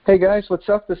Hey guys, what's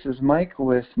up? This is Mike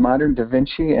with Modern Da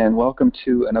Vinci, and welcome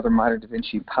to another Modern Da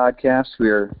Vinci podcast. We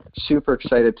are super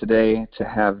excited today to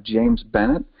have James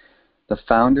Bennett, the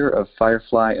founder of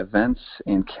Firefly Events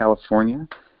in California.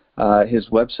 His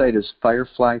website is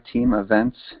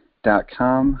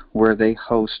fireflyteamevents.com, where they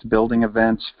host building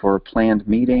events for planned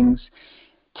meetings,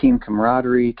 team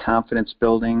camaraderie, confidence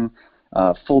building,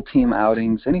 full team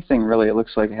outings, anything really it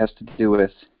looks like it has to do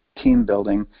with team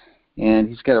building. And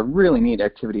he's got a really neat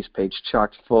activities page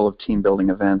chock full of team building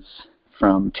events,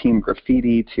 from team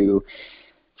graffiti to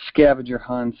scavenger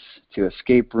hunts to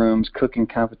escape rooms, cooking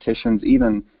competitions,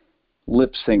 even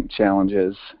lip sync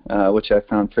challenges, which I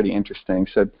found pretty interesting.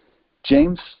 So,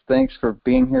 James, thanks for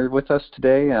being here with us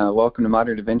today. Welcome to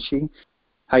Modern Da Vinci.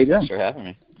 How you doing? Thanks for having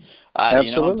me.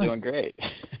 Absolutely. I'm doing great.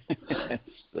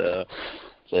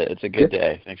 It's a good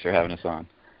day. Thanks for having us on.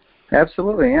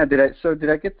 Absolutely, yeah. Did I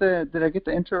get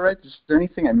the intro right? Is there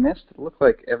anything I missed? It looked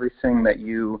like everything that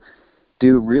you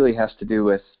do really has to do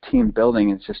with team building.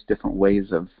 It's just different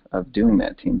ways of doing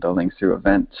that team building through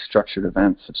structured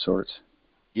events of sorts.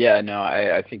 Yeah, no,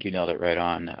 I think you nailed it right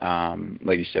on.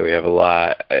 Like you said, we have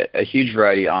a huge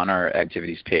variety on our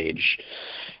activities page,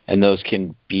 and those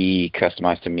can be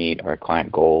customized to meet our client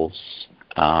goals.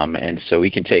 And so we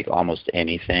can take almost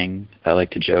anything, I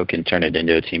like to joke, and turn it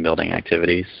into a team building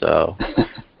activity. So if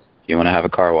you want to have a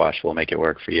car wash, we'll make it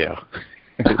work for you.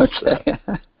 Okay.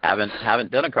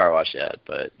 Haven't done a car wash yet,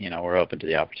 but we're open to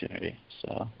the opportunity.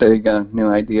 So there you go, new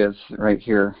ideas right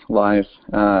here live.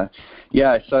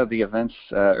 Yeah, I saw the events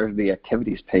or the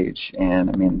activities page, and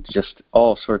I mean just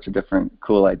all sorts of different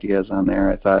cool ideas on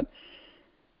there. I thought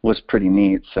was pretty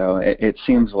neat. So it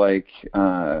seems like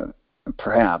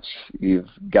perhaps you've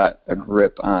got a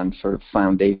grip on sort of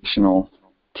foundational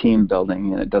team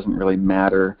building, and it doesn't really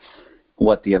matter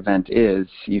what the event is.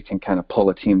 You can kind of pull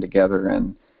a team together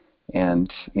and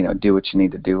do what you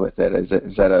need to do with it. Is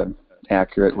that a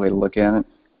accurate way to look at it?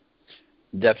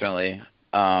 Definitely.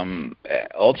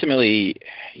 Ultimately,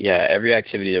 yeah, every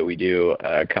activity that we do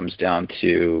comes down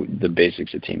to the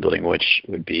basics of team building, which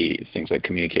would be things like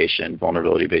communication,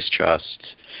 vulnerability-based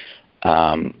trust,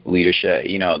 leadership,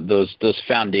 those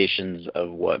foundations of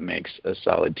what makes a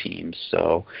solid team.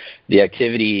 So the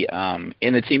activity,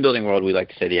 in the team building world, we like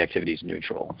to say the activity is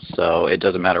neutral. So it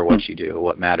doesn't matter what you do.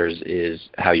 What matters is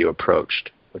how you approached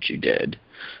what you did.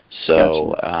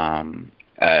 So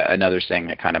another saying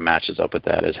that kind of matches up with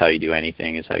that is how you do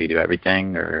anything is how you do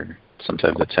everything, or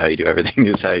sometimes it's how you do everything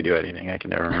is how you do anything. I can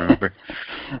never remember.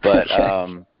 But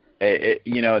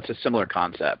it's a similar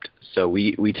concept. So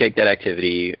we take that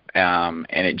activity, and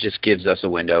it just gives us a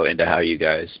window into how you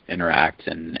guys interact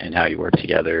and how you work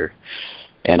together,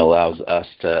 and allows us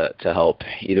to help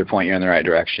either point you in the right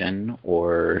direction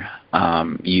or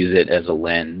use it as a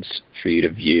lens for you to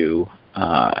view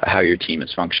how your team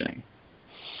is functioning.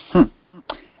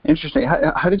 Interesting.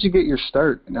 How did you get your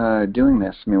start doing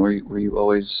this? I mean, were you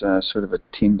always sort of a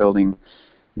team building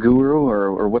guru,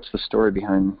 or what's the story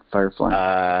behind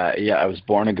Firefly? Yeah, I was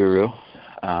born a guru.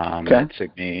 Okay.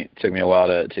 It took me a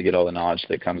while to get all the knowledge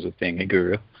that comes with being a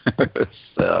guru.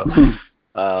 So,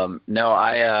 mine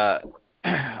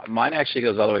actually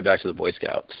goes all the way back to the Boy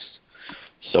Scouts.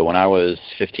 So when I was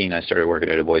 15, I started working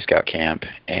at a Boy Scout camp,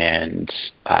 and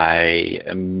I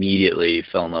immediately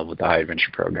fell in love with the High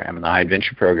Adventure program. And the High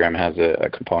Adventure program has a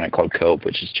component called COPE,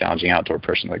 which is Challenging Outdoor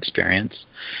Personal Experience.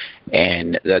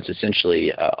 And that's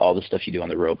essentially all the stuff you do on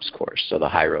the ropes course, so the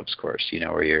high ropes course,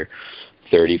 where you're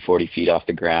 30, 40 feet off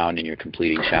the ground and you're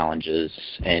completing challenges,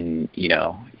 and,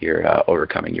 you're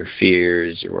overcoming your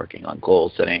fears, you're working on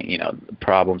goal setting,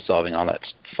 problem solving, all that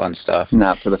fun stuff.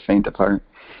 Not for the faint of heart.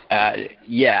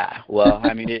 Yeah, well,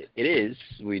 I mean, it is.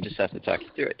 We just have to talk you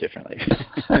through it differently.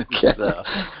 Okay.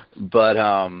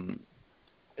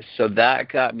 So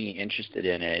that got me interested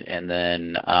in it. And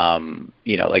then,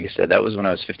 like I said, that was when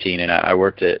I was 15, and I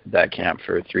worked at that camp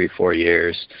for 3-4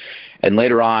 years. And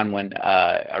later on, when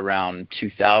around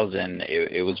 2000,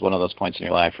 it was one of those points in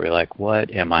your life where you're like,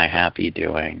 what am I happy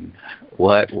doing?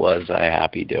 What was I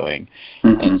happy doing?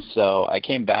 Mm-hmm. And so I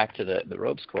came back to the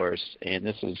ropes course, and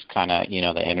this is kind of,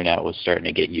 the internet was starting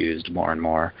to get used more and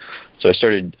more. So I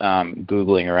started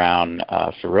Googling around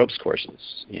for ropes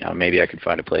courses. Maybe I could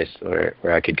find a place where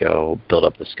I could go build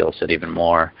up the skill set even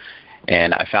more.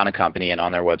 And I found a company, and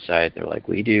on their website, they're like,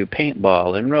 we do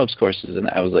paintball and ropes courses. And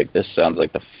I was like, this sounds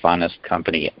like the funnest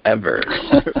company ever.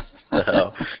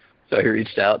 So I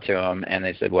reached out to them, and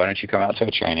they said, why don't you come out to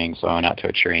a training? So I went out to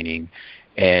a training,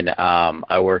 and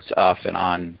I worked off and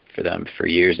on for them for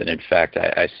years. And in fact,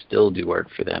 I still do work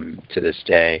for them to this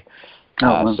day.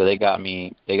 So they got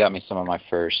me some of my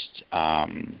first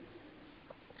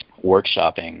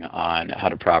workshopping on how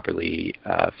to properly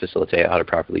facilitate, how to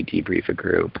properly debrief a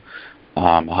group,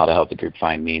 how to help the group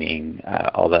find meaning,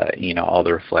 all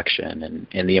the reflection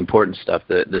and the important stuff,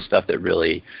 the stuff that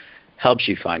really helps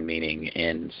you find meaning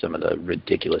in some of the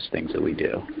ridiculous things that we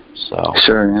do. So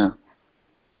sure,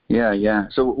 yeah.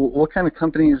 So what kind of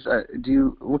companies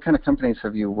what kind of companies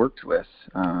have you worked with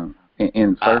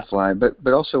in Firefly?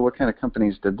 But also, what kind of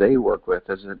companies did they work with?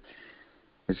 Is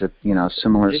it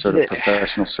similar sort of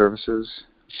professional services?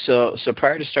 So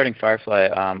prior to starting Firefly,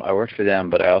 I worked for them,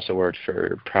 but I also worked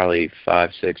for probably 5,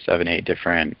 6, 7, 8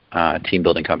 different team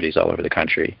building companies all over the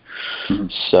country. Mm-hmm.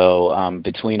 So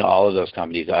between all of those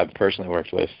companies, I've personally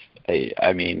worked with.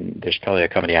 There's probably a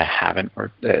company I haven't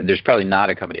worked. There's probably not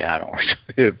a company I haven't worked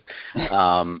with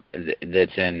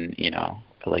that's in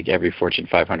like every Fortune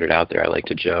 500 out there. I like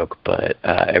to joke, but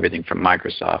everything from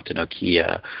Microsoft to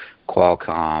Nokia,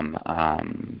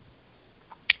 Qualcomm.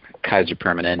 Kaiser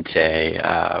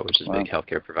Permanente, which is a big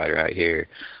healthcare provider out here.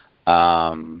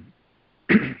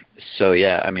 So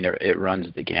yeah, it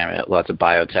runs the gamut. Lots of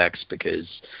biotechs, because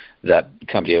that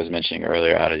company I was mentioning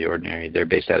earlier, Out of the Ordinary, they're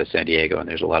based out of San Diego, and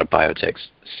there's a lot of biotechs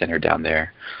centered down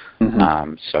there.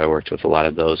 Mm-hmm. So I worked with a lot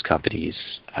of those companies.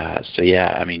 So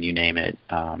yeah, you name it.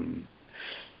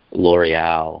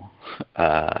 L'Oreal,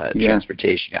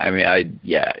 transportation.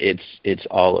 It's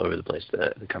all over the place.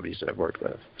 The companies that I've worked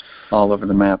with. All over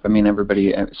the map.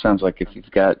 Everybody. It sounds like if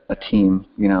you've got a team,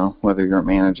 whether you're a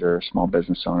manager or a small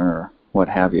business owner or what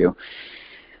have you,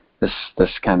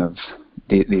 these kinds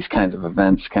of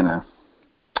events kind of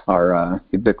are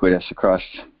ubiquitous across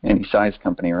any size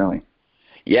company, really.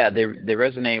 Yeah, they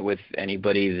resonate with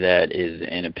anybody that is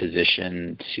in a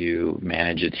position to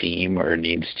manage a team or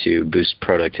needs to boost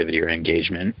productivity or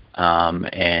engagement,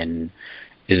 and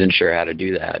isn't sure how to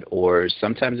do that. Or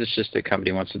sometimes it's just a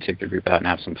company wants to take their group out and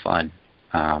have some fun,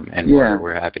 and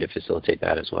we're happy to facilitate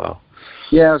that as well.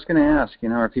 Yeah, I was going to ask,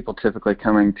 are people typically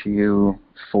coming to you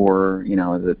for,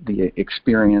 the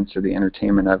experience or the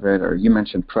entertainment of it? Or you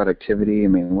mentioned productivity.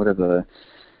 What are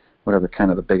the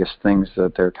kind of the biggest things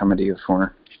that they're coming to you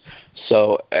for?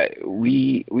 So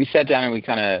we sat down and we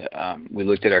kind of we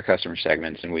looked at our customer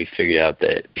segments, and we figured out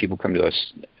that people come to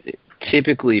us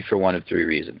typically for one of 3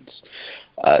 reasons.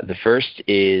 The first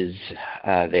is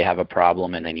they have a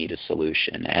problem and they need a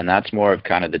solution, and that's more of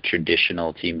kind of the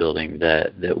traditional team building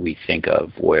that we think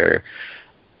of, where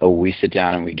we sit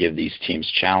down and we give these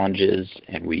teams challenges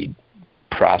and we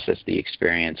process the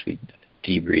experience, we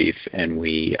debrief, and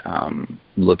we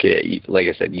look at, like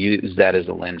I said, use that as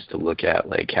a lens to look at,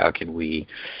 like, how can we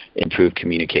improve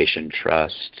communication,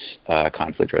 trust,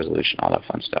 conflict resolution, all that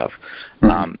fun stuff.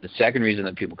 Mm-hmm. The second reason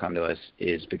that people come to us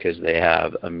is because they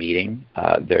have a meeting.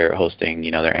 They're hosting,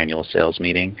 their annual sales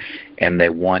meeting, and they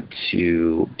want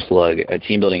to plug a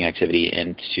team building activity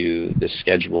into the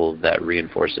schedule that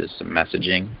reinforces some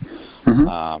messaging,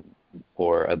 mm-hmm.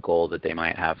 Or a goal that they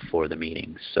might have for the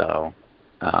meeting. So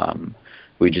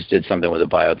we just did something with a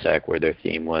biotech where their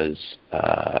theme was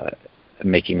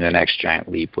making the next giant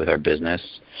leap with our business.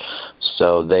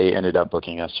 So they ended up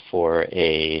booking us for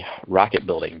a rocket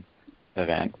building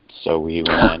event. So we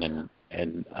went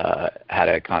and had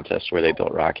a contest where they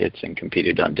built rockets and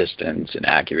competed on distance and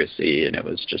accuracy, and it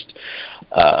was just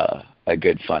a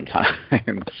good fun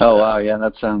time. Oh wow, yeah,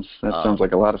 that sounds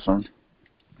like a lot of fun.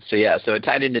 So yeah, so it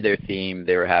tied into their theme.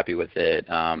 They were happy with it.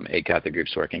 It got the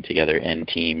groups working together in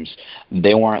teams.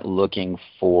 They weren't looking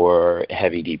for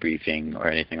heavy debriefing or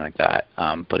anything like that,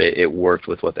 but it worked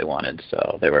with what they wanted.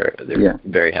 So they were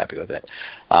very happy with it.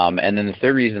 And then the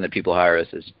third reason that people hire us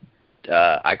is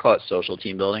I call it social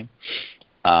team building.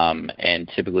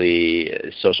 And typically,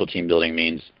 social team building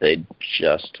means they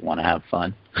just want to have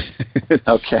fun.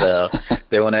 Okay. So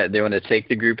they want to take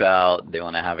the group out. They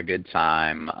want to have a good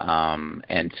time.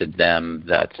 And to them,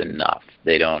 that's enough.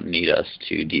 They don't need us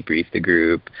to debrief the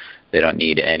group. They don't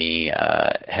need any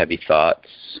heavy thoughts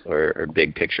or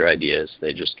big picture ideas.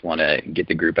 They just want to get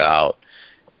the group out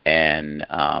and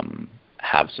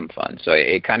have some fun. So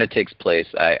it kind of takes place,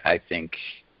 I think.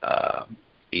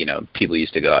 People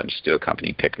used to go out and just do a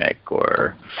company picnic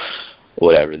or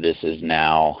whatever. This is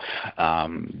now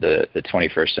the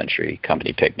 21st century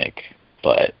company picnic,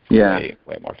 but way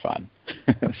more fun.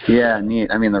 Yeah, neat.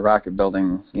 The rocket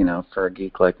building, for a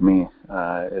geek like me,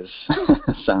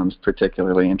 sounds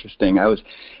particularly interesting.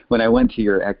 When I went to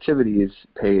your activities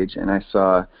page and I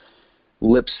saw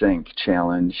lip sync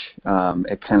challenge,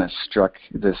 it kind of struck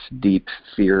this deep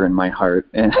fear in my heart,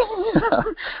 and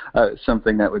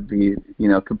something that would be,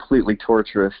 completely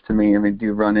torturous to me. Do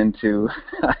you run into,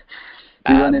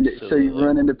 so you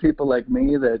run into people like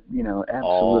me that,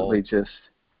 absolutely just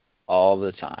all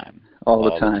the time. all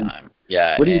the all the time. time.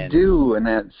 Yeah. What do you do in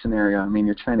that scenario? I mean,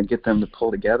 you're trying to get them to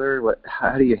pull together.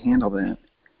 How do you handle that?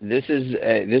 This is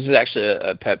actually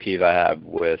a pet peeve I have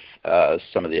with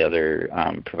some of the other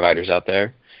providers out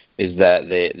there, is that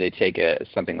they take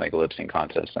something like a lip sync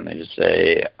contest and they just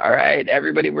say, all right,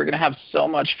 everybody, we're going to have so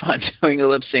much fun doing a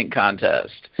lip sync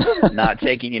contest, not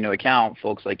taking into account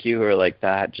folks like you who are like,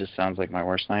 that just sounds like my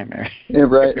worst nightmare. Yeah,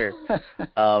 right.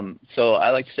 So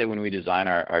I like to say when we design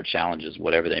our challenges,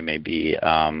 whatever they may be,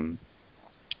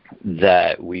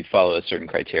 that we follow a certain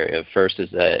criteria. First is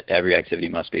that every activity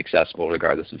must be accessible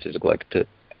regardless of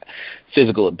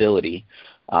physical ability.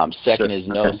 Second is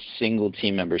no single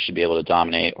team member should be able to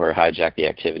dominate or hijack the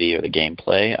activity or the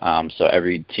gameplay. So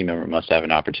every team member must have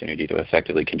an opportunity to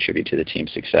effectively contribute to the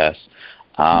team's success.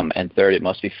 And third, it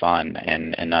must be fun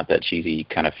and not that cheesy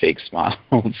kind of fake smile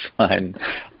fun.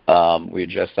 We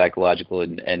address psychological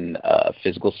and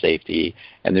physical safety,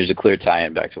 and there's a clear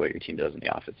tie-in back to what your team does in the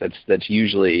office. That's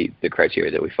usually the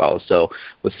criteria that we follow. So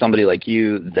with somebody like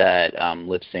you, that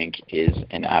lip sync is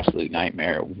an absolute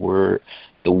nightmare. When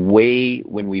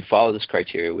we follow this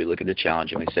criteria, we look at the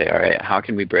challenge and we say, all right, how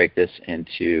can we break this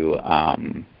into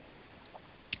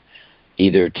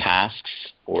either tasks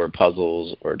or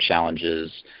puzzles or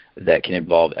challenges that can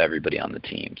involve everybody on the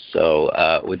team.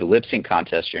 So with the lip sync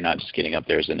contest, you're not just getting up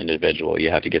there as an individual.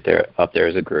 You have to get up there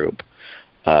as a group.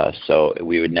 So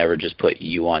we would never just put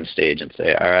you on stage and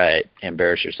say, all right,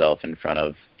 embarrass yourself in front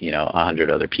of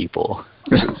 100 other people.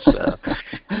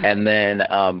 And then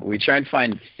we try and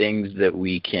find things that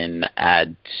we can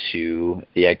add to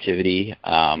the activity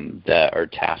that are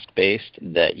task-based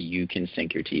that you can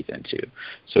sink your teeth into.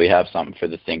 So we have something for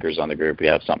the thinkers on the group. We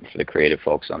have something for the creative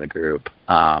folks on the group.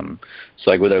 So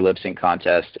like with our lip sync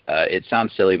contest, it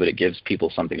sounds silly, but it gives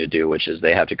people something to do, which is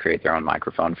they have to create their own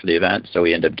microphone for the event. So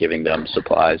we end up giving them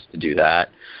supplies to do that.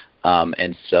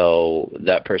 And so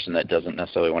that person that doesn't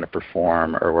necessarily want to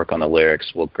perform or work on the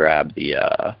lyrics will grab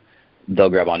they'll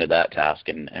grab onto that task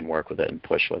and work with it and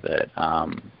push with it.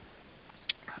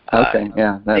 Okay,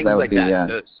 yeah, that would like be,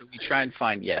 that. So we try and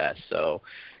find,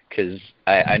 because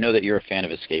I know that you're a fan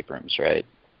of escape rooms, right?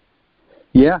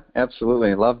 Yeah,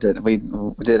 absolutely. I loved it. We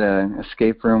did an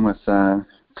escape room with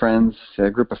friends, a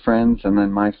group of friends, and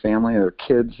then my family, or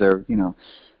kids, or,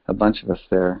 a bunch of us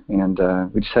there, and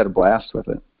we just had a blast with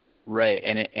it. Right,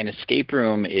 and an escape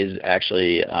room is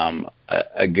actually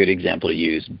a good example to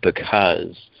use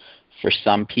because for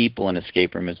some people an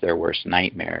escape room is their worst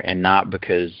nightmare, and not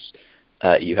because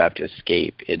you have to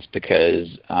escape. It's because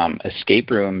escape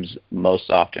rooms most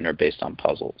often are based on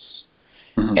puzzles.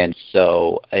 Mm-hmm. And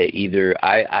so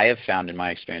I have found in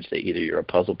my experience that either you're a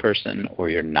puzzle person or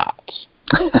you're not.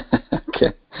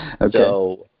 Okay.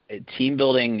 So team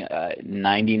building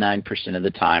 99% of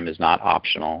the time is not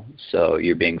optional. So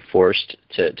you're being forced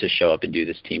to show up and do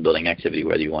this team building activity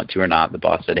whether you want to or not. The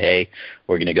boss said, hey,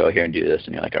 we're going to go here and do this.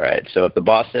 And you're like, all right. So if the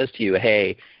boss says to you,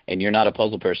 hey, and you're not a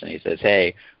puzzle person, he says,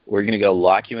 hey, we're going to go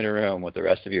lock you in a room with the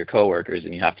rest of your coworkers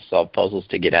and you have to solve puzzles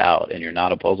to get out, and you're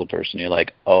not a puzzle person, you're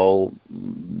like, oh,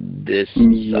 this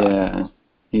sucks.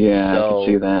 Yeah, I can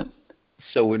see that.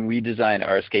 So when we design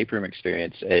our escape room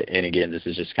experience, and again, this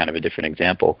is just kind of a different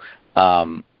example,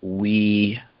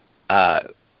 we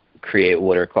create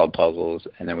what are called puzzles,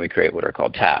 and then we create what are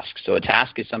called tasks. So a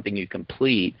task is something you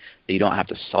complete that you don't have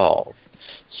to solve.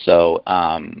 So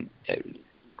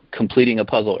completing a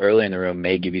puzzle early in the room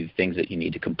may give you the things that you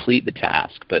need to complete the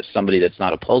task, but somebody that's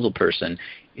not a puzzle person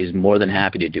is more than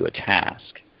happy to do a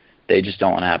task. They just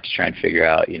don't want to have to try and figure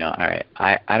out, all right,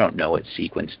 I don't know what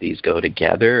sequence these go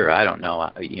together, or I don't know,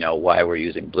 why we're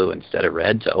using blue instead of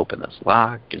red to open this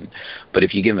lock. But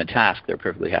if you give them a task, they're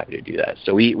perfectly happy to do that.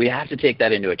 So we have to take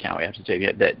that into account. We have to take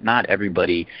it that not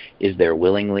everybody is there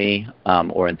willingly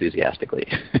or enthusiastically.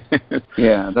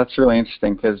 Yeah, that's really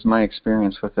interesting because my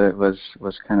experience with it was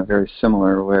kind of very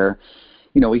similar where,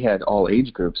 we had all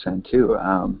age groups in too.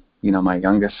 My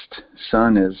youngest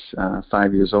son is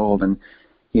 5 years old, and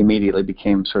he immediately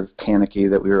became sort of panicky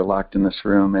that we were locked in this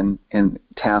room and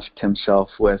tasked himself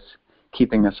with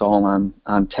keeping us all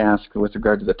on task with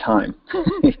regard to the time.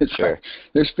 Sure. Like,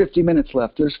 there's 50 minutes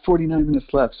left. There's 49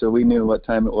 minutes left. So we knew what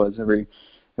time it was every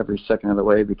second of the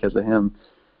way because of him.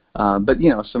 But,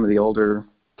 some of the older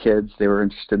kids, they were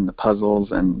interested in the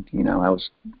puzzles, and, I was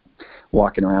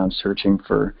walking around searching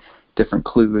for different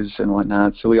clues and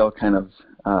whatnot. So we all kind of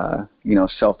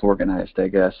self-organized, I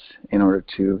guess, in order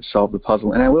to solve the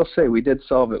puzzle. And I will say we did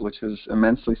solve it, which was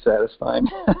immensely satisfying.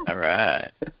 All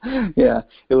right. Yeah,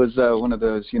 it was one of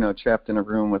those, trapped in a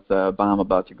room with a bomb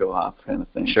about to go off kind of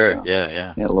thing. Sure, so,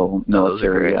 yeah. Yeah, a little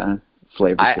military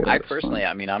flavor to it. I personally,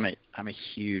 I mean, I'm a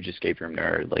huge escape room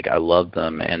nerd. Like, I love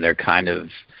them, and they're kind of,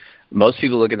 most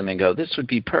people look at them and go, "This would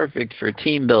be perfect for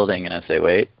team building," and I say,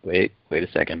 "Wait a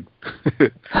second."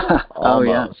 Oh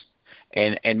yeah.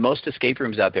 And most escape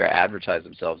rooms out there advertise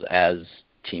themselves as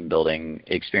team building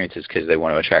experiences because they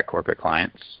want to attract corporate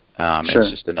clients. Sure.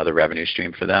 It's just another revenue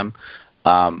stream for them.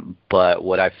 But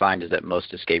what I find is that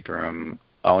most escape room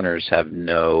owners have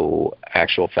no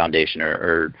actual foundation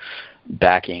or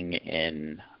backing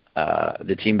in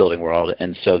the team building world,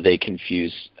 and so they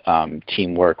confuse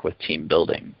teamwork with team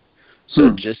building. So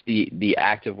just the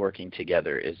act of working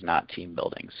together is not team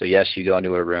building. So yes, you go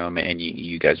into a room and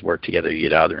you guys work together, you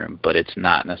get out of the room, but it's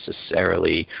not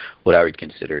necessarily what I would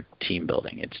consider team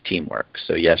building. It's teamwork.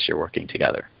 So yes, you're working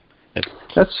together.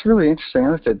 That's really interesting.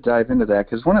 I'd like to dive into that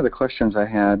because one of the questions I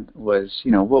had was,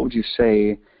 what would you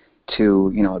say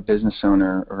to, a business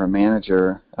owner or a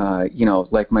manager,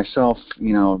 like myself,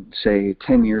 say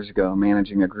 10 years ago,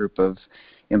 managing a group of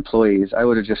employees, I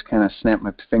would have just kind of snapped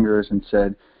my fingers and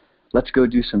said, let's go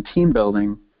do some team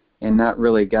building, and not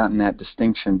really gotten that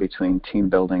distinction between team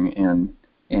building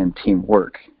and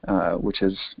teamwork, which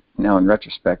is now in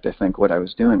retrospect, I think, what I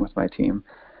was doing with my team.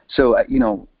 So,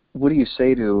 what do you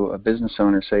say to a business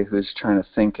owner, say, who's trying to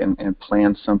think and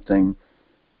plan something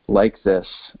like this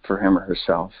for him or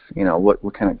herself?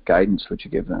 What kind of guidance would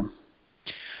you give them?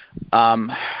 I'll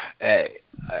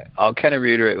kind of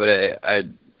reiterate what I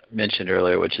mentioned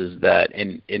earlier, which is that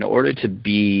in order to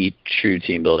be true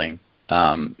team building,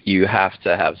 you have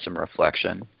to have some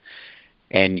reflection,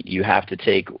 and you have to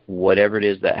take whatever it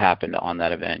is that happened on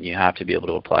that event. You have to be able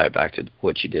to apply it back to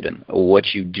what you did and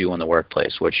what you do in the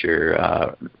workplace, what your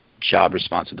job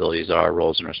responsibilities are,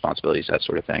 roles and responsibilities, that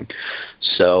sort of thing.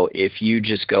 So if you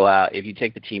just go out, if you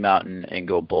take the team out and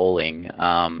go bowling,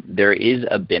 there is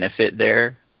a benefit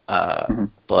there,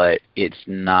 but it's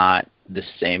not the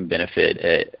same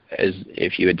benefit as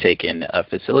if you had taken a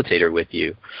facilitator with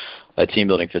you, a team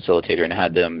building facilitator, and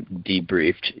had them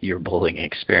debriefed your bowling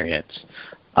experience.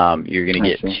 You're going to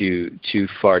get two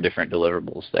far different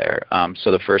deliverables there.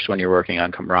 So the first one, you're working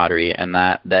on camaraderie, and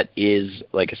that is,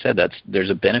 like I said, there's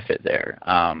a benefit there.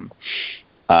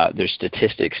 There's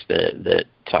statistics that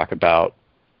talk about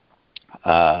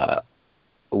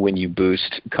when you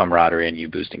boost camaraderie and you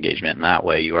boost engagement in that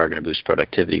way, you are going to boost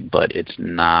productivity, but it's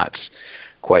not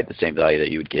quite the same value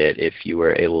that you would get if you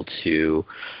were able to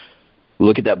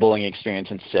look at that bowling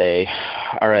experience and say,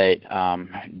 all right,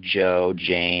 Joe,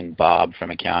 Jane, Bob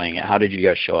from accounting, how did you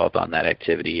guys show up on that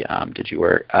activity? Did you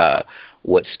work?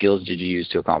 What skills did you use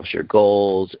to accomplish your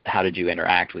goals? How did you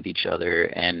interact with each other?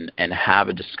 And have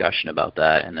a discussion about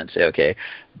that, and then say, okay,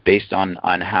 based on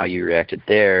how you reacted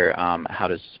there, how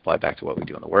does this apply back to what we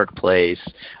do in the workplace?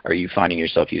 Are you finding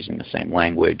yourself using the same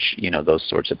language? Those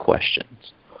sorts of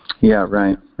questions. Yeah,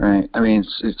 right. I mean,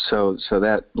 so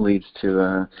that leads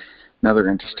to another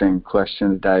interesting question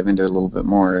to dive into a little bit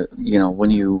more. When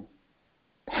you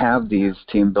have these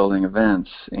team building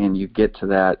events and you get to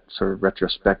that sort of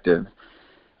retrospective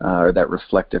or that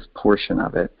reflective portion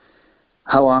of it,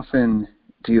 how often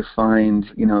do you find,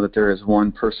 that there is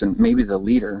one person, maybe the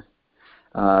leader,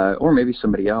 or maybe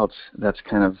somebody else, that's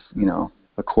kind of,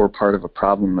 a core part of a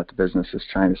problem that the business is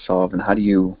trying to solve, and how do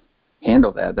you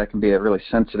handle that? That can be a really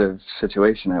sensitive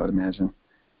situation, I would imagine.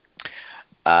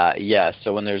 Yeah,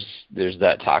 so when there's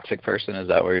that toxic person, is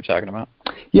that what you're talking about?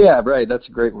 Yeah, right. That's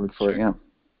a great word for it, yeah.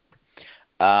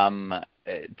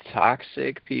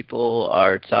 Toxic people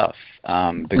are tough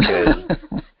because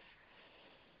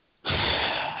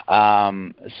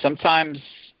sometimes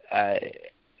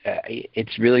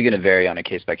it's really going to vary on a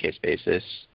case-by-case basis.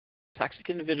 Toxic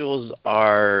individuals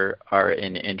are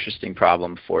an interesting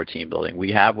problem for team building.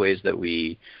 We have ways that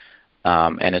we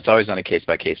and it's always on a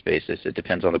case-by-case basis. It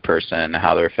depends on the person,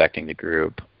 how they're affecting the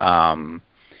group. And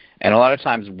a lot of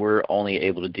times we're only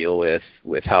able to deal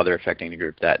with how they're affecting the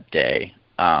group that day.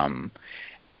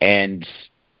 And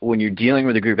when you're dealing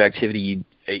with a group activity,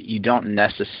 you don't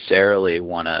necessarily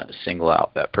want to single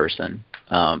out that person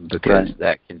because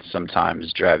that can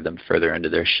sometimes drive them further into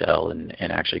their shell and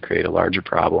actually create a larger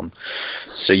problem.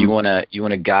 So you want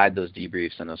to guide those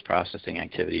debriefs and those processing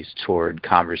activities toward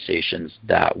conversations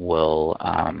that will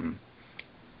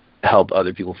help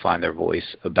other people find their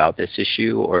voice about this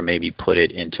issue, or maybe put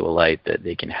it into a light that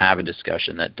they can have a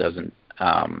discussion that doesn't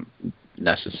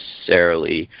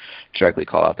necessarily directly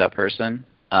call out that person.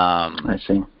 I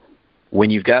see. When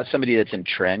you've got somebody that's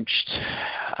entrenched,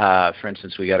 for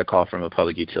instance, we got a call from a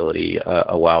public utility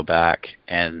a while back,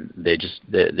 and there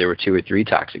were 2 or 3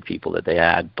 toxic people that they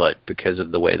had, but because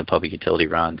of the way the public utility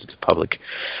runs, it's a public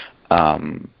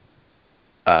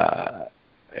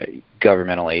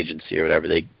governmental agency or whatever,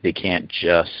 they can't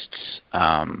just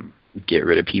get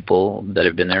rid of people that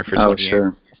have been there for 20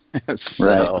 sure. years.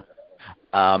 Right.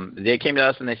 They came to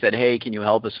us and they said, "Hey, can you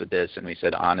help us with this?" And we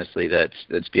said, "Honestly,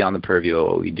 that's beyond the purview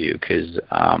of what we do." Because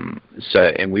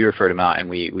and we referred them out, and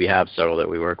we have several that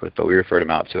we work with, but we referred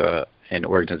them out to an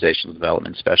organizational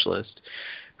development specialist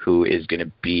who is going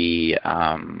to be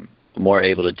more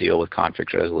able to deal with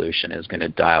conflict resolution, is going to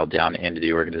dial down into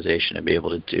the organization and be able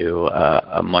to do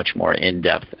a much more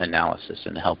in-depth analysis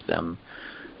and help them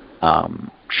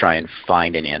try and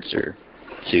find an answer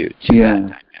to that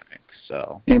dynamic.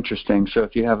 So interesting. So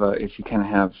if you kind of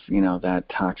have that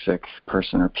toxic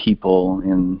person or people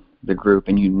in the group,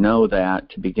 and you know that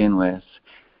to begin with,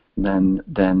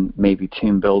 then maybe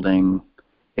team building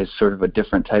is sort of a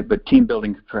different type. But team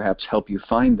building could perhaps help you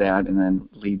find that and then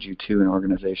lead you to an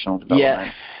organizational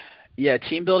development. Yeah.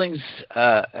 Team building's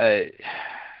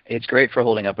it's great for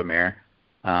holding up a mirror.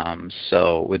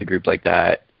 So with a group like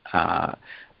that,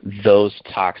 those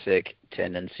toxic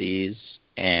tendencies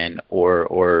and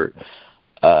or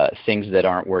things that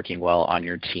aren't working well on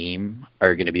your team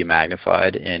are going to be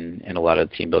magnified in a lot of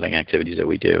team building activities that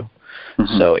we do.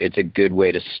 Mm-hmm. So it's a good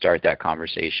way to start that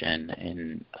conversation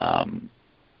and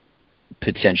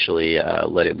potentially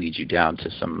let it lead you down to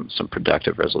some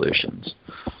productive resolutions.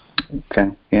 Okay.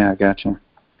 Yeah, I gotcha.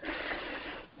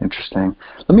 Interesting.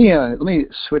 Let me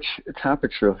switch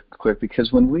topics real quick,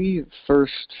 because when we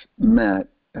first met,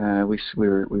 we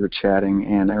were chatting,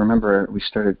 and I remember we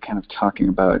started kind of talking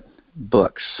about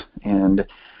books, and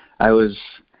I was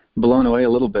blown away a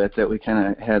little bit that we kind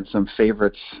of had some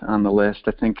favorites on the list.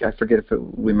 I forget if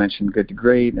we mentioned Good to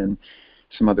Great and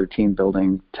some other team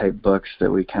building type books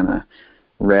that we kind of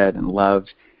read and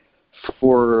loved.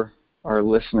 For our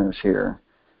listeners here,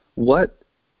 what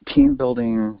team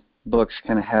building books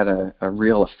kind of had a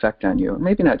real effect on you?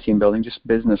 Maybe not team building, just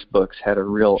business books had a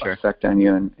real effect on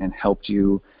you and helped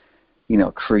you,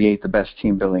 create the best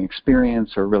team building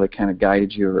experience, or really kind of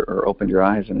guided you or opened your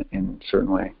eyes in a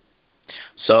certain way?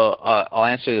 So I'll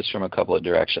answer this from a couple of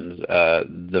directions.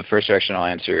 The first direction I'll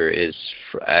answer is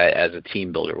as a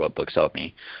team builder, what books helped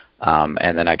me.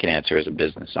 And then I can answer as a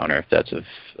business owner if that's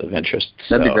of interest.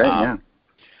 That'd be great, yeah.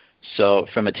 So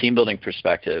from a team building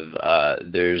perspective,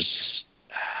 there's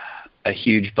a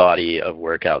huge body of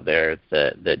work out there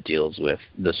that deals with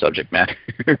the subject matter.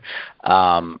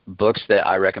 Books that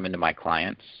I recommend to my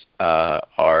clients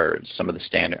are some of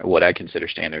the what I consider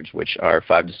standards, which are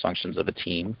 5 Dysfunctions of a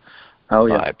Team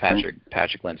by Patrick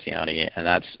Lencioni, and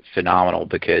that's phenomenal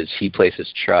because he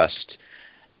places trust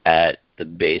at the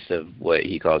base of what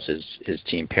he calls his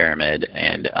team pyramid,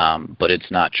 and but it's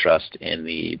not trust in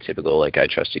the typical, like, I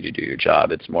trust you to do your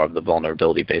job. It's more of the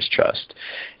vulnerability-based trust,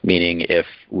 meaning if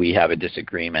we have a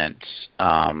disagreement,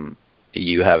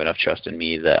 you have enough trust in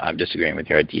me that I'm disagreeing with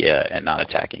your idea and not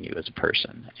attacking you as a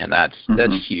person, and that's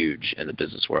huge in the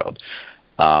business world.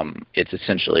 It's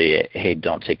essentially, hey,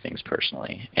 don't take things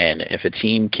personally, and if a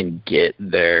team can get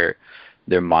their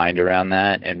mind around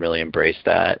that and really embrace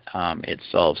that, it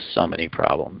solves so many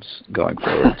problems going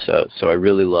forward. So I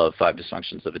really love 5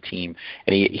 Dysfunctions of a Team.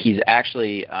 And he's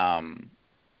actually,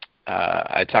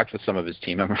 I talked with some of his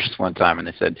team members one time, and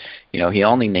they said, he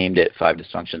only named it 5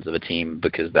 Dysfunctions of a Team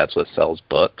because that's what sells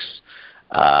books.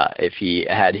 If he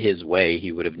had his way,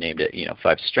 he would have named it,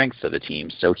 5 Strengths of a Team.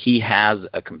 So he has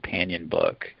a companion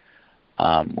book,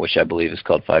 which I believe is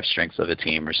called 5 Strengths of a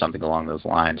Team or something along those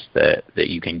lines, that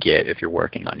you can get if you're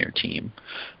working on your team.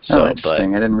 So,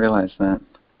 interesting. I didn't realize that.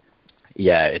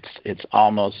 Yeah, it's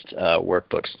almost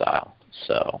workbook style.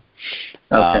 So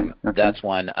that's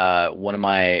one. One of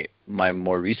my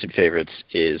more recent favorites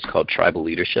is called Tribal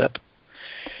Leadership.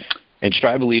 And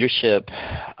tribal leadership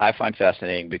I find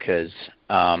fascinating because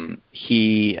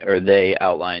they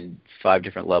outlined 5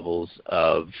 different levels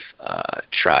of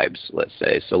tribes, let's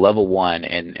say. So level 1,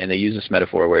 and they use this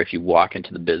metaphor where if you walk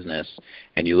into the business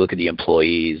and you look at the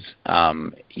employees,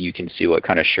 you can see what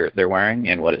kind of shirt they're wearing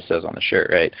and what it says on the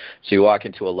shirt, right? So you walk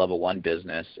into a level 1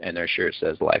 business and their shirt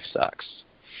says, "Life sucks."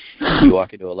 You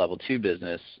walk into a level 2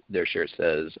 business, their shirt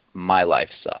says, "My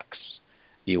life sucks."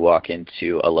 You walk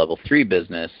into a level 3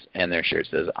 business and their shirt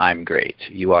says, "I'm great."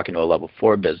 You walk into a level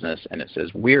 4 business and it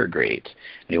says, "We're great."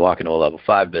 And you walk into a level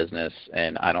 5 business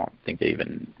and I don't think they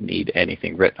even need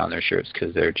anything written on their shirts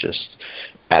because they're just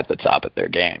at the top of their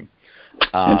game.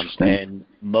 And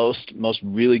most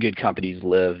really good companies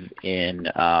live in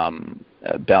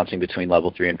bouncing between level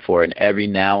 3 and 4, and every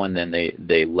now and then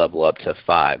they level up to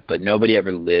 5, but nobody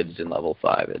ever lives in level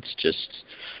 5. It's just,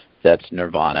 that's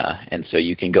nirvana. And so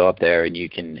you can go up there and you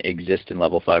can exist in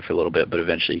level 5 for a little bit, but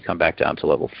eventually you come back down to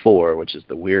level 4, which is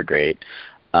the we're great.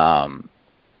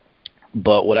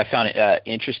 But what I found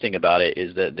interesting about it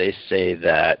is that they say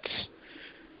that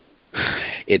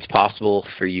it's possible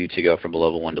for you to go from a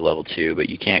level 1 to level 2, but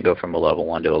you can't go from a level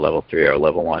 1 to a level 3 or a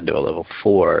level 1 to a level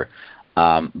 4.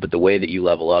 But the way that you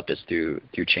level up is through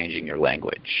changing your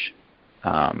language.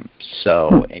 And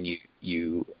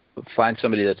you find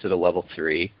somebody that's at a level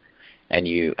 3, and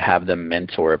you have them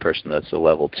mentor a person that's a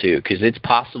level 2, because it's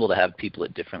possible to have people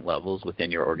at different levels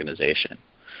within your organization.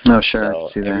 Oh, sure.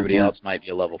 So everybody else might be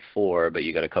a level 4, but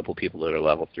you got a couple people that are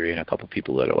level 3 and a couple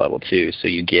people that are level 2. So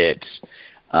you get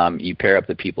you pair up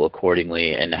the people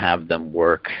accordingly and have them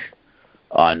work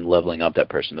on leveling up that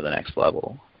person to the next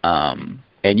level.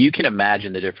 And you can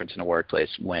imagine the difference in a workplace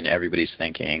when everybody's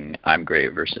thinking, I'm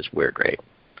great versus we're great.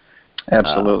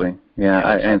 Absolutely.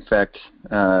 In fact,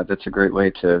 that's a great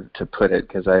way to put it,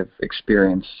 because I've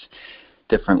experienced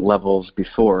different levels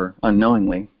before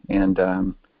unknowingly, and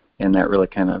that really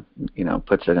kind of,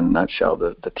 puts it in a nutshell,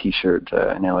 the T-shirt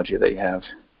analogy that you have.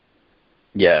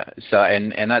 Yeah, so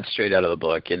and that's straight out of the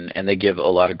book, and they give a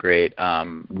lot of great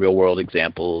real world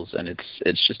examples, and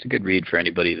it's just a good read for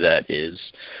anybody that is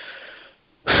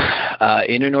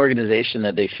in an organization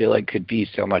that they feel like could be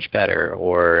so much better,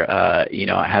 or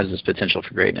has this potential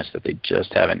for greatness that they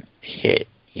just haven't hit.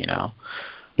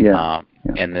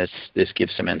 And this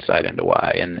gives some insight into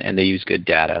why, and they use good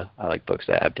data. I like books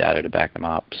that have data to back them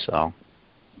up. So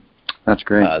that's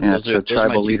great. Those are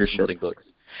tribal leadership books.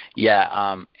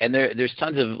 Yeah, and there's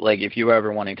tons of, like, if you were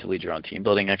ever wanting to lead your own team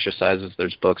building exercises,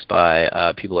 there's books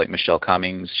by people like Michelle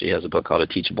Cummings. She has a book called A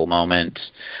Teachable Moment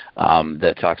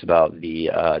that talks about the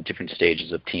different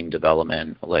stages of team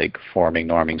development, like forming,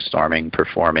 norming, storming,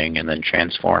 performing, and then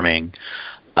transforming.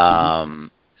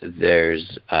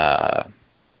 There's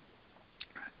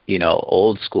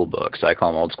old school books. I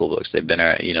call them old school books. They've been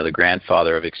the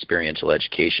grandfather of experiential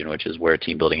education, which is where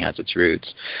team building has its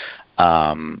roots.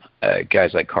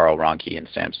 Guys like Carl Ronke and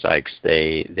Sam Sykes,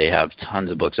 they have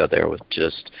tons of books out there with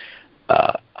just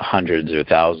hundreds or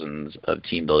thousands of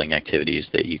team building activities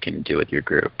that you can do with your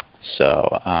group.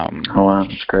 So oh wow,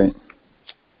 that's great.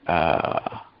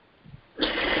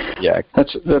 Yeah,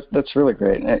 that's really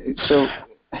great. So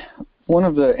one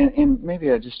of the and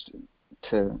maybe I just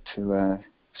to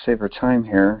save our time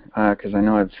here, because I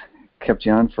know I've kept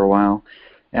you on for a while,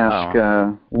 ask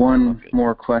one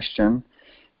more question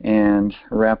and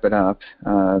wrap it up.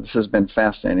 This has been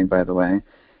fascinating, by the way.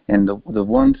 And the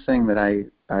one thing that I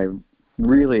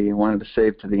really wanted to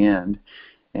save to the end,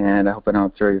 and I hope I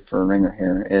don't throw you for a ringer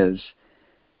here, is,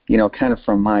 kind of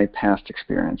from my past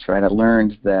experience, right? I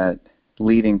learned that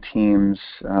leading teams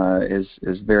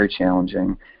is very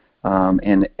challenging,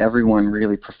 and everyone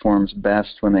really performs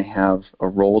best when they have a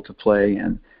role to play,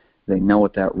 and they know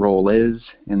what that role is,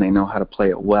 and they know how to play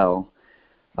it well.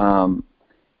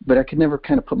 But I could never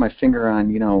kind of put my finger on,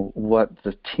 what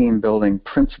the team building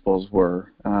principles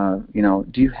were.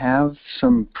 Do you have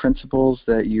some principles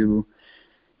that you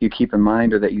keep in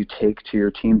mind or that you take to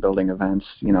your team building events,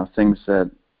 things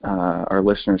that our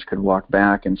listeners could walk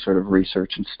back and sort of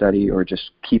research and study, or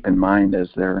just keep in mind as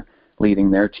they're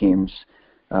leading their teams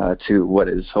to what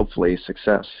is hopefully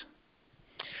success?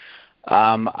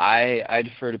 I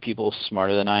defer to people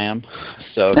smarter than I am.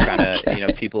 So kind of,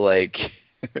 people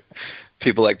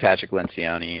like Patrick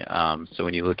Lencioni. So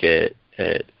when you look at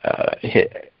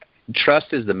trust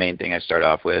is the main thing I start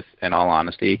off with, in all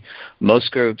honesty.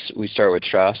 Most groups, we start with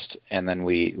trust, and then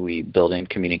we build in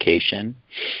communication,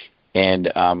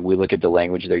 and we look at the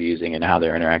language they're using and how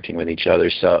they're interacting with each other.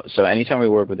 So anytime we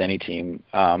work with any team,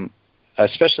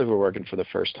 especially if we're working for the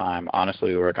first time,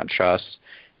 honestly, we work on trust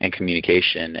and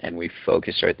communication, and we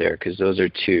focus right there, because those are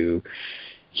two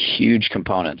huge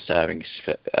components to having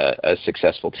a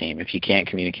successful team. If you can't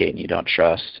communicate and you don't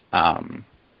trust,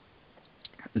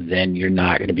 then you're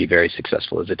not going to be very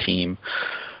successful as a team.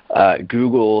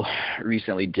 Google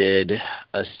recently did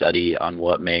a study on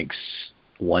what makes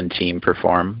one team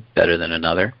perform better than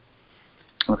another.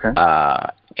 Okay.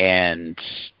 And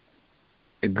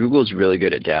Google's really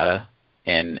good at data.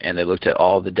 And they looked at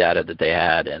all the data that they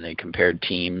had, and they compared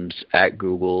teams at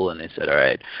Google, and they said, all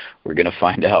right, we're going to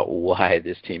find out why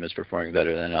this team is performing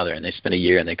better than another. And they spent a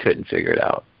year, and they couldn't figure it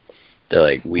out. They're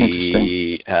like,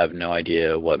 we have no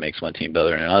idea what makes one team better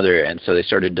than another. And so they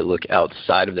started to look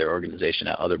outside of their organization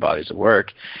at other bodies of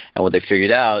work. And what they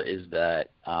figured out is that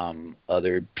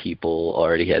other people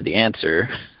already had the answer.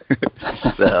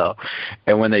 So,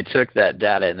 and when they took that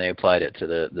data and they applied it to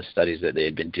the studies that they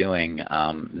had been doing,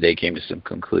 they came to some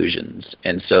conclusions.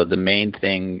 And so the main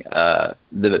thing,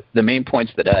 the main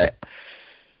points that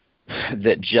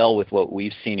gel with what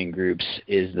we've seen in groups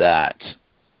is that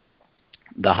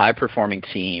the high-performing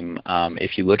team,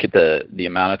 if you look at the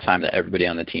amount of time that everybody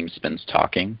on the team spends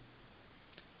talking,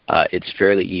 it's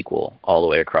fairly equal all the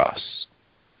way across.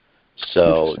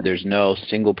 So there's no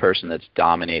single person that's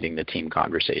dominating the team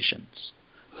conversations.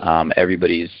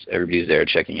 Everybody's there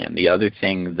checking in. The other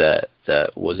thing that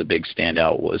was a big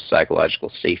standout was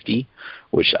psychological safety,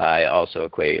 which I also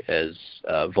equate as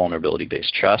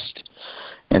vulnerability-based trust.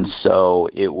 And so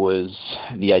it was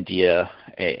the idea.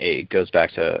 It goes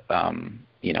back to 5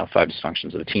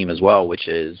 dysfunctions of a team as well, which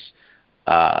is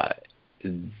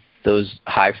those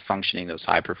high-functioning, those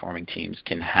high-performing teams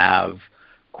can have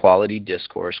quality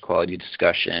discourse, quality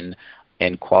discussion,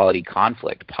 and quality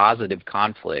conflict, positive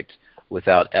conflict,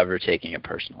 without ever taking it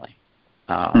personally.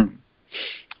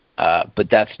 But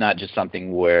that's not just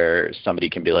something where somebody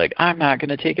can be like, I'm not going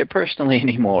to take it personally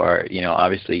anymore.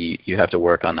 Obviously you have to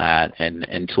work on that,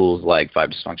 and tools like 5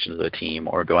 dysfunctions of a team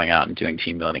or going out and doing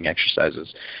team building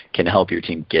exercises can help your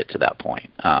team get to that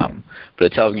point. But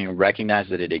it tells me recognize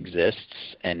that it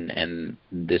exists, and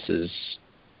this is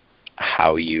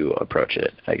how you approach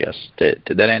it, I guess. Did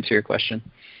that answer your question?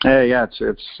 Yeah,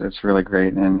 it's really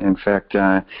great. And in fact,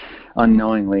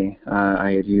 unknowingly,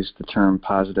 I had used the term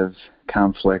positive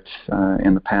conflict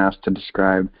in the past to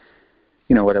describe,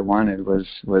 what I wanted was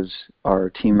our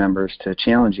team members to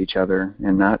challenge each other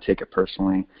and not take it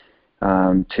personally,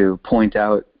 to point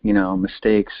out,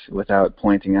 mistakes without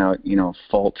pointing out,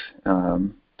 fault,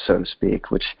 so to speak,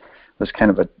 which was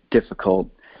kind of a difficult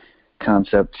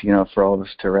concept, for all of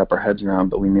us to wrap our heads around,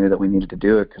 but we knew that we needed to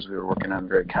do it because we were working on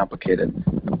very complicated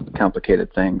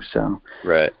things. So,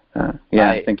 right.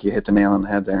 I think you hit the nail on the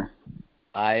head there.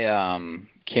 I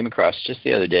came across just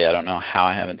the other day, I don't know how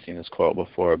I haven't seen this quote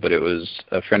before, but it was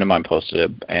a friend of mine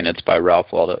posted it, and it's by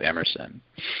Ralph Waldo Emerson.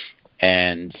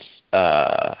 And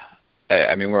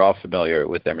we're all familiar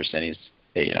with Emerson.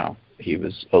 He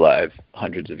was alive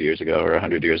hundreds of years ago, or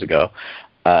 100 years ago.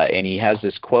 And he has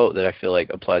this quote that I feel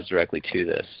like applies directly to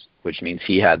this, which means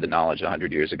he had the knowledge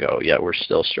 100 years ago, yet we're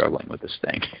still struggling with this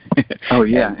thing. Oh,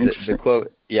 yeah. The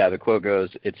quote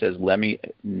goes, it says, "Let me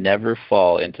never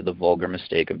fall into the vulgar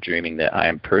mistake of dreaming that I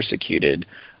am persecuted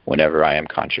whenever I am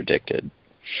contradicted."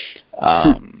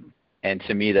 And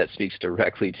to me, that speaks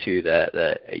directly to that,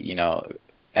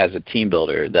 as a team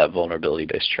builder, that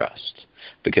vulnerability-based trust.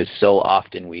 Because so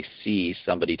often we see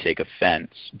somebody take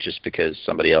offense just because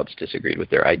somebody else disagreed with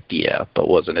their idea but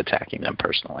wasn't attacking them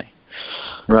personally.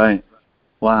 Right.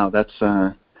 Wow, that's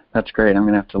great. I'm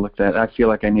going to have to look that. I feel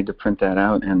like I need to print that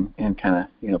out and kind of,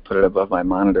 put it above my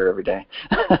monitor every day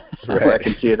where I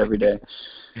can see it every day.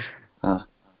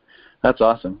 That's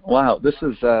awesome. Wow, this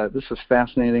is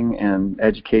fascinating and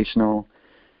educational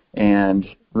and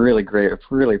really great. I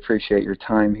really appreciate your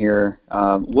time here.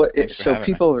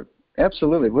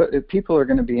 Absolutely. If people are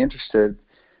going to be interested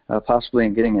possibly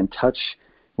in getting in touch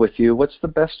with you, what's the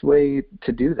best way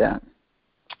to do that?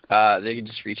 They can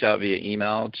just reach out via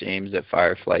email,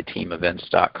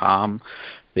 james@fireflyteamevents.com.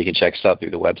 They can check us out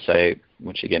through the website,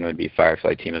 which again would be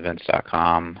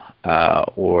fireflyteamevents.com,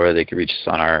 or they can reach us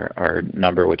on our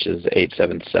number, which is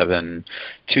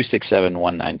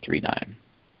 877-267-1939.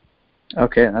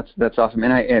 Okay, that's awesome.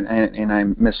 And I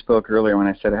misspoke earlier when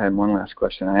I said I had one last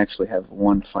question. I actually have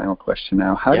one final question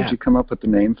now. How did you come up with the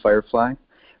name Firefly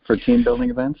for team building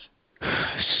events?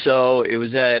 So it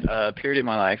was at a period in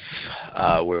my life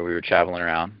where we were traveling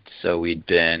around. So we'd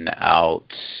been out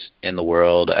in the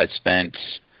world. I spent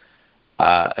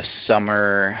a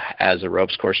summer as a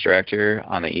ropes course director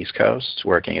on the East Coast,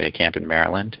 working at a camp in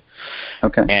Maryland.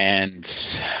 Okay. And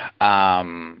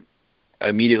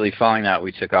immediately following that,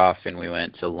 we took off and we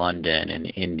went to London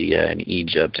and India and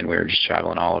Egypt, and we were just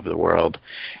traveling all over the world.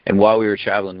 And while we were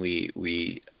traveling, we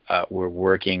were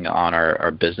working on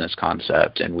our business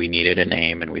concept, and we needed a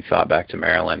name, and we thought back to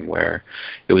Maryland, where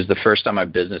it was the first time my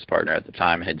business partner at the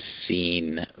time had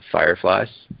seen fireflies.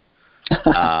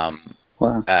 Wow.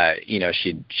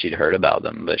 She'd heard about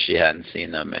them, but she hadn't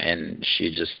seen them, and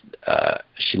she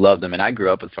loved them. And I grew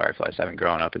up with fireflies, having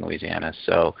grown up in Louisiana.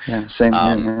 So yeah, same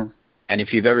here. Yeah. And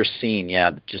if you've ever seen,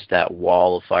 just that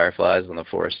wall of fireflies on the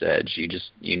forest edge,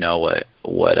 you know what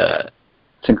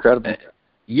it's incredible.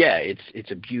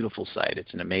 It's a beautiful sight.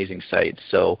 It's an amazing sight.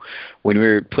 So when we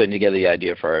were putting together the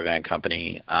idea for our event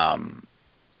company,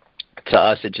 to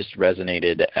us it just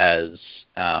resonated as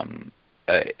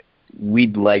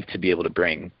we'd like to be able to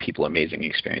bring people amazing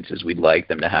experiences. We'd like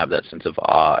them to have that sense of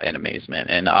awe and amazement.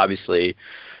 And obviously,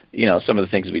 some of the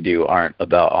things we do aren't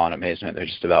about awe and amazement. They're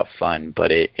just about fun.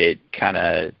 But it kind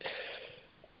of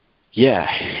Yeah,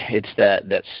 it's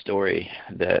that story,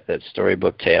 that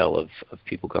storybook tale of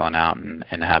people going out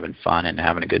and having fun and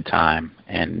having a good time,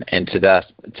 and to us,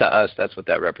 that's what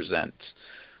that represents.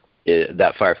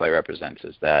 That Firefly represents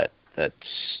is that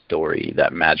story,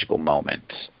 that magical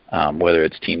moment, whether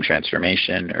it's team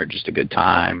transformation or just a good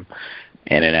time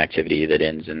and an activity that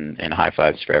ends in high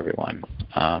fives for everyone.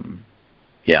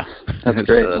 Yeah, that's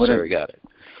great. So that's where we got it.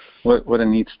 What a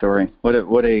neat story. What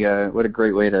a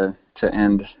great way to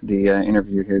end the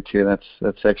interview here too.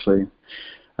 That's actually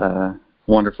a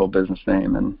wonderful business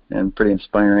name and pretty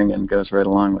inspiring and goes right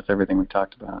along with everything we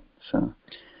talked about. So,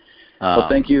 well,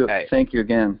 thank you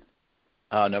again.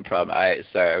 Oh, no problem. I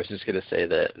was just going to say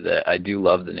that I do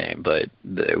love the name, but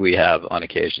we have on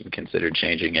occasion considered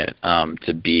changing it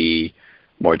to be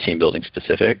more team building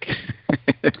specific.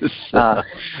 So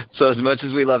as much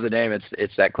as we love the name,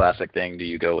 it's that classic thing. Do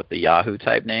you go with the Yahoo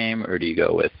type name, or do you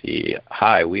go with the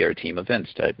 "Hi, we are Team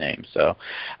Events" type name? So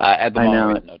at the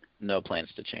moment, we have no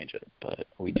plans to change it, but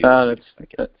we do.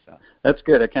 That's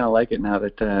good. I kind of like it now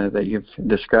that you've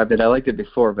described it. I liked it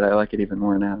before, but I like it even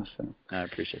more now. So I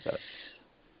appreciate that.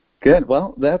 Good.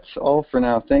 Well, that's all for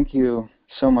now. Thank you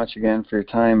so much again for your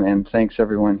time, and thanks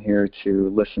everyone here to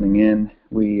listening in.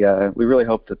 We really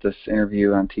hope that this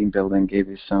interview on team building gave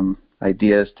you some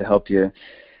ideas to help you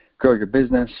grow your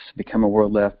business, become a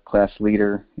world-class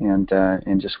leader, and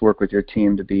just work with your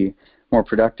team to be more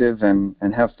productive and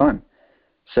have fun.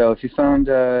 So if you found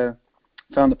the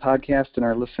podcast and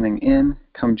are listening in,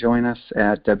 come join us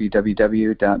at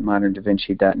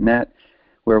www.moderndavinci.net,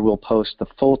 where we'll post the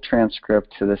full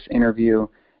transcript to this interview,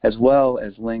 as well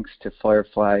as links to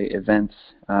Firefly events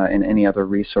and any other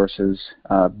resources,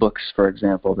 books, for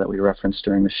example, that we referenced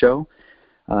during the show.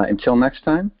 Until next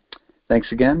time,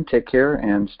 thanks again, take care,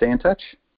 and stay in touch.